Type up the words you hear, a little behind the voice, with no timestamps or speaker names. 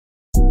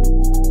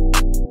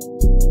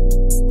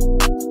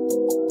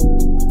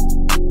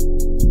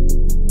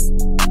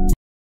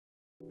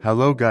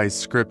Hello guys,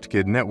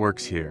 ScriptKid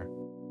Networks here.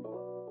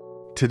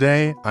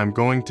 Today I'm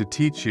going to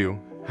teach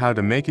you how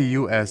to make a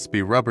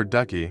USB rubber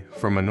ducky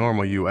from a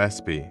normal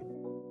USB.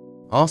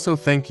 Also,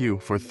 thank you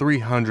for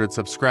 300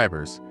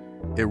 subscribers.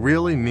 It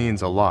really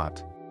means a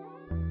lot.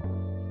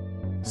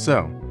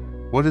 So,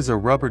 what is a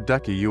rubber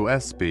ducky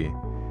USB?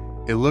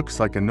 It looks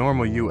like a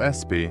normal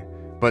USB,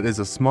 but is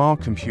a small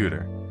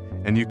computer,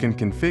 and you can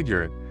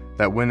configure it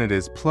that when it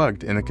is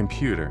plugged in a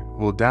computer,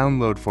 will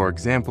download, for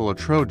example, a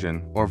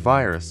Trojan or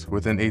virus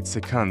within 8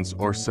 seconds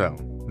or so.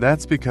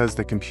 That's because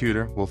the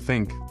computer will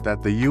think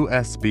that the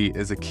USB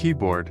is a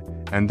keyboard,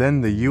 and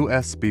then the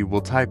USB will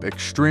type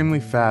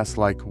extremely fast,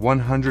 like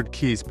 100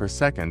 keys per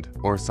second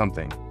or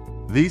something.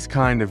 These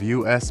kind of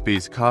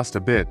USBs cost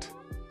a bit,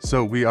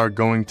 so we are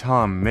going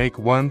to make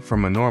one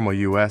from a normal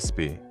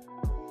USB.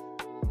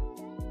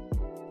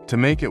 To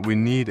make it, we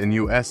need an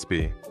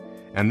USB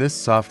and this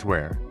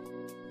software.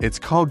 It's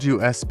called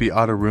USB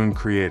Auto Rune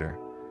Creator.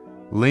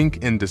 Link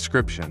in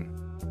description.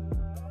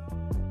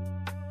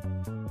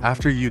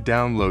 After you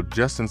download,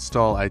 just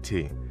install it.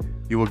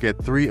 You will get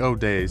 30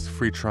 days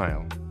free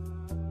trial.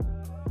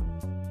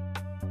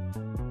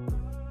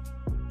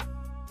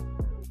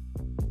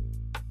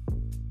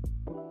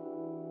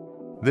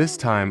 This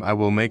time I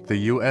will make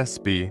the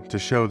USB to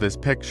show this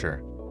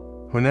picture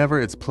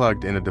whenever it's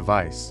plugged in a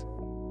device.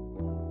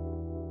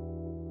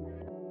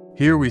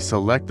 Here we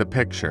select the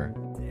picture.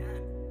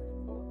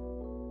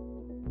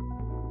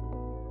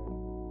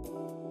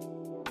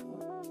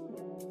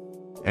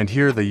 And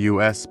here the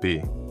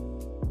USB.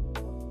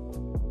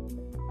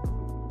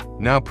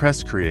 Now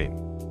press create.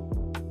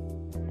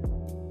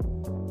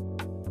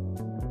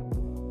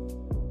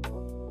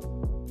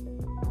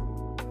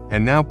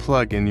 And now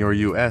plug in your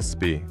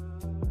USB.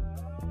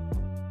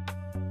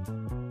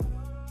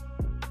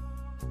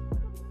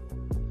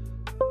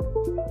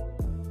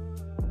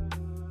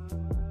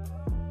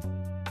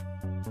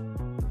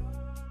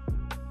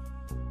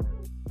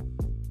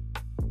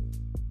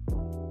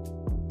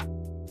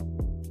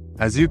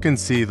 As you can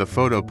see, the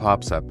photo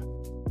pops up.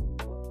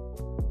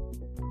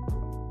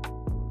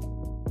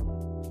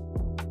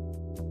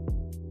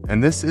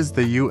 And this is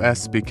the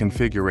USB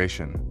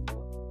configuration.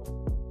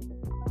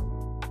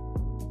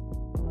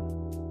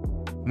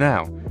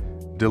 Now,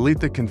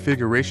 delete the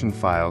configuration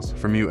files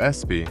from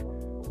USB.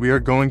 We are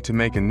going to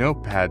make a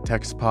notepad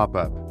text pop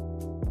up.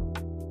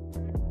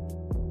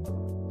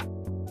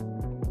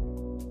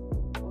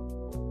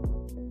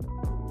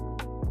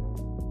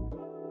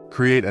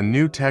 Create a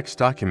new text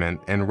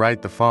document and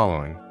write the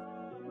following.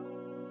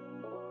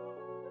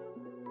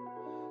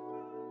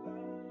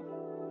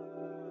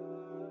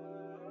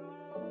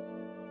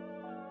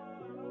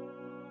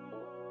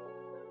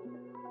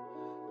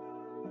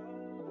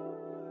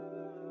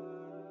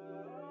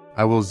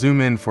 I will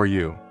zoom in for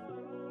you.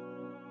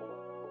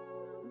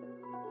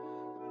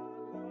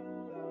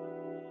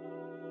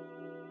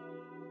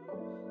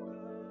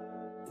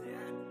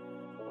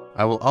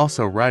 I will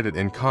also write it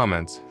in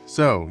comments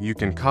so you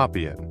can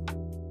copy it.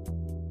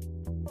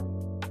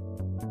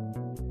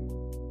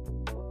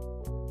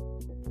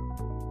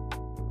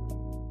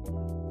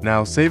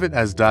 Now save it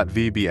as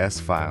 .vbs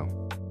file.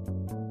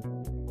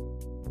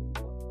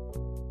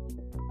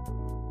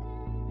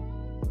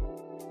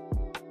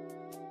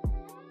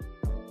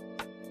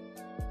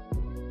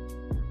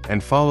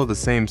 And follow the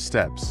same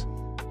steps.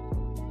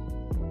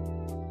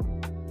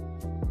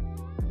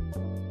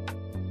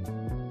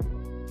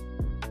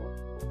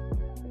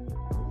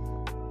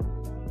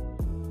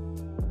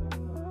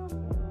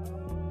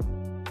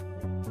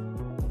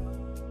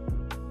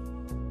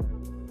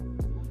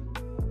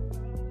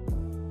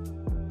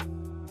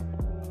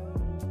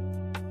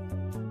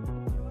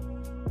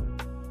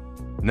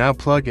 Now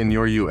plug in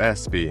your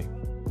USB.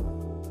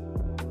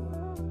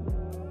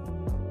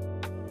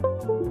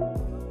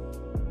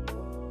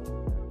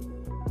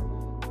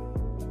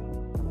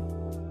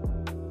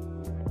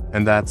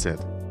 And that's it.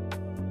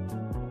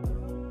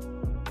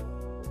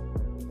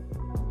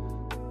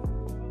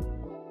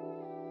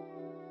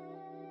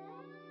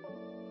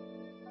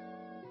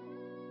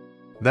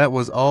 That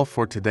was all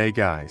for today,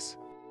 guys.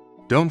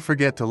 Don't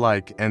forget to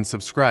like and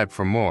subscribe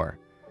for more.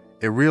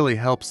 It really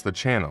helps the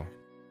channel.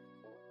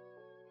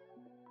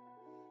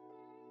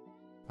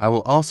 I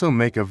will also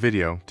make a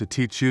video to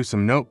teach you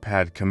some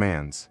notepad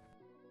commands,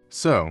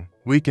 so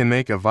we can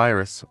make a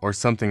virus or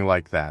something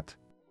like that,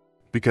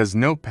 because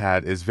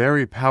notepad is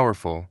very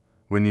powerful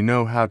when you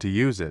know how to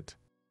use it.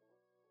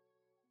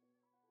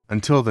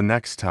 Until the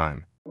next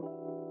time,